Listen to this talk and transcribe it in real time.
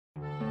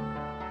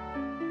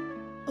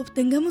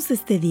Obtengamos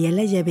este día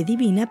la llave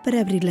divina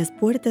para abrir las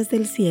puertas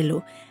del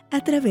cielo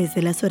a través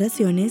de las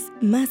oraciones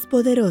más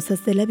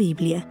poderosas de la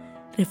Biblia.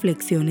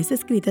 Reflexiones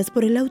escritas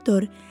por el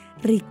autor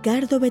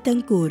Ricardo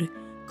Betancourt.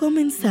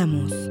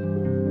 Comenzamos.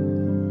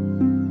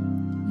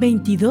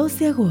 22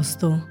 de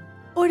agosto.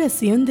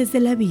 Oración desde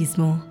el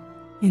abismo.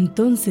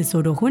 Entonces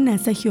oró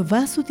Jonás a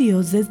Jehová su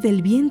Dios desde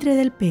el vientre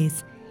del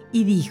pez,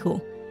 y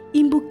dijo: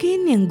 Invoqué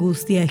en mi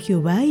angustia a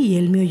Jehová, y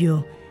él me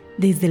oyó.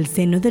 Desde el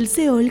seno del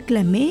Seol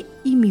clamé,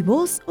 y mi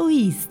voz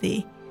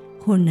oíste.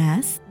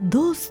 Jonás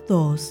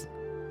 2:2.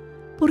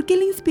 ¿Por qué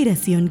la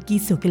inspiración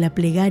quiso que la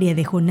plegaria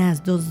de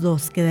Jonás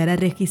 2:2 quedara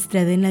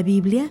registrada en la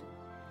Biblia?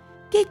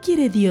 ¿Qué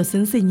quiere Dios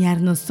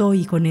enseñarnos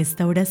hoy con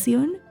esta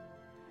oración?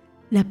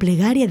 La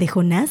plegaria de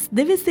Jonás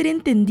debe ser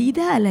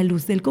entendida a la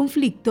luz del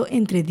conflicto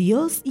entre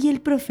Dios y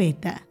el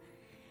profeta.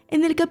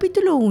 En el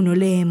capítulo 1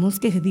 leemos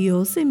que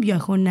Dios envió a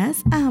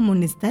Jonás a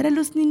amonestar a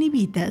los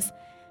ninivitas,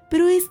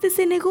 pero éste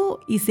se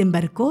negó y se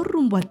embarcó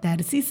rumbo a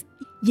Tarsis,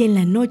 y en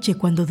la noche,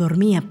 cuando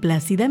dormía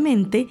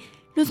plácidamente,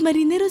 los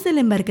marineros de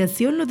la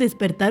embarcación lo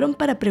despertaron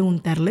para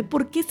preguntarle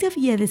por qué se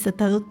había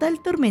desatado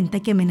tal tormenta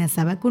que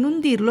amenazaba con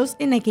hundirlos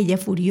en aquella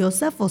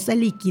furiosa fosa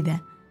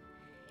líquida.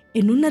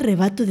 En un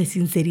arrebato de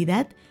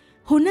sinceridad,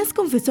 Jonás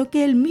confesó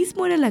que él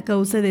mismo era la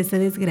causa de esa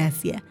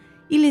desgracia,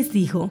 y les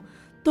dijo: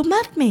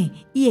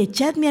 «Tomadme y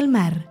echadme al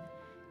mar».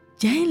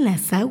 Ya en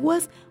las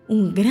aguas,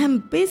 un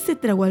gran pez se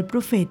tragó al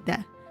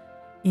profeta.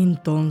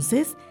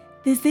 Entonces,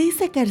 desde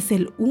esa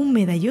cárcel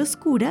húmeda y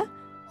oscura,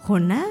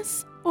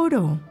 Jonás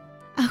oró.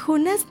 A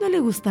Jonás no le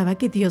gustaba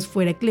que Dios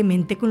fuera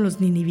clemente con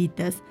los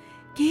ninivitas,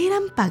 que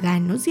eran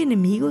paganos y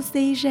enemigos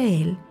de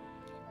Israel.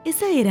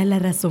 Esa era la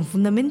razón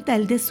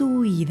fundamental de su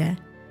huida.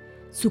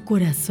 Su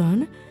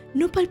corazón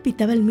no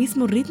palpitaba al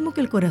mismo ritmo que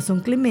el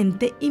corazón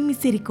clemente y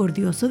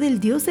misericordioso del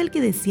Dios al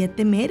que decía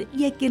temer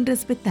y a quien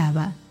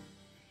respetaba.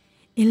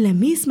 En la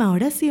misma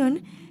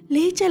oración,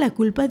 le echa la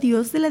culpa a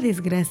Dios de la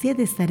desgracia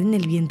de estar en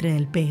el vientre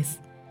del pez.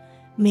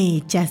 «Me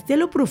echaste a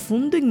lo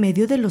profundo en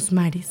medio de los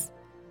mares».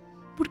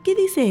 ¿Por qué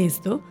dice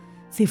esto,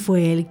 si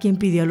fue él quien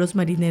pidió a los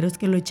marineros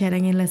que lo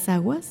echaran en las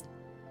aguas?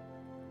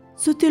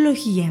 Su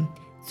teología,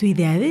 su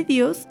idea de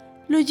Dios,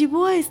 lo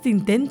llevó a este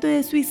intento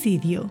de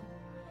suicidio.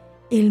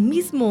 El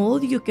mismo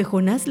odio que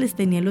Jonás les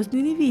tenía a los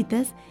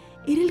ninivitas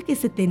era el que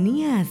se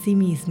tenía a sí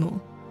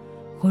mismo.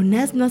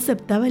 Jonás no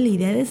aceptaba la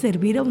idea de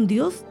servir a un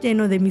Dios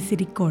lleno de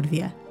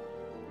misericordia.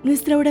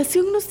 Nuestra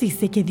oración nos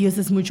dice que Dios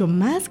es mucho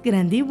más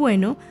grande y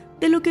bueno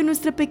de lo que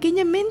nuestra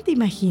pequeña mente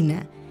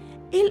imagina.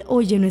 Él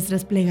oye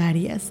nuestras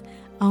plegarias,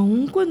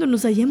 aun cuando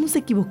nos hayamos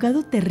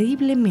equivocado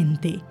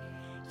terriblemente,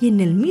 y en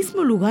el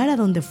mismo lugar a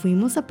donde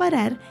fuimos a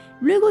parar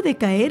luego de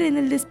caer en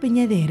el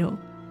despeñadero.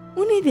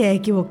 Una idea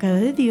equivocada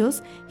de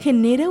Dios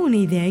genera una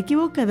idea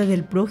equivocada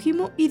del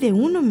prójimo y de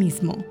uno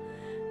mismo.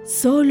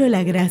 Solo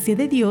la gracia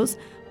de Dios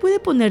puede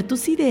poner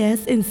tus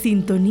ideas en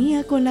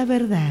sintonía con la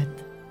verdad.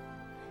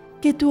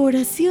 Que tu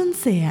oración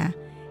sea: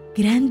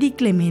 grande y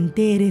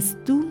clemente eres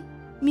tú,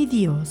 mi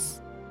Dios.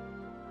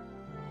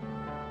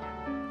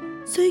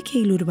 Soy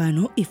Keila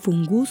Urbano y fue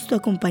un gusto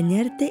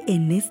acompañarte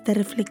en esta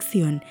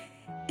reflexión.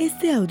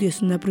 Este audio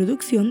es una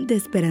producción de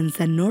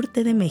Esperanza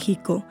Norte de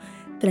México,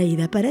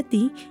 traída para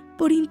ti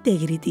por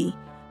Integrity,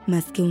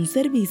 más que un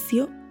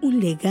servicio, un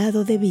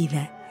legado de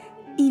vida.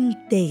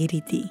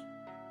 Integrity.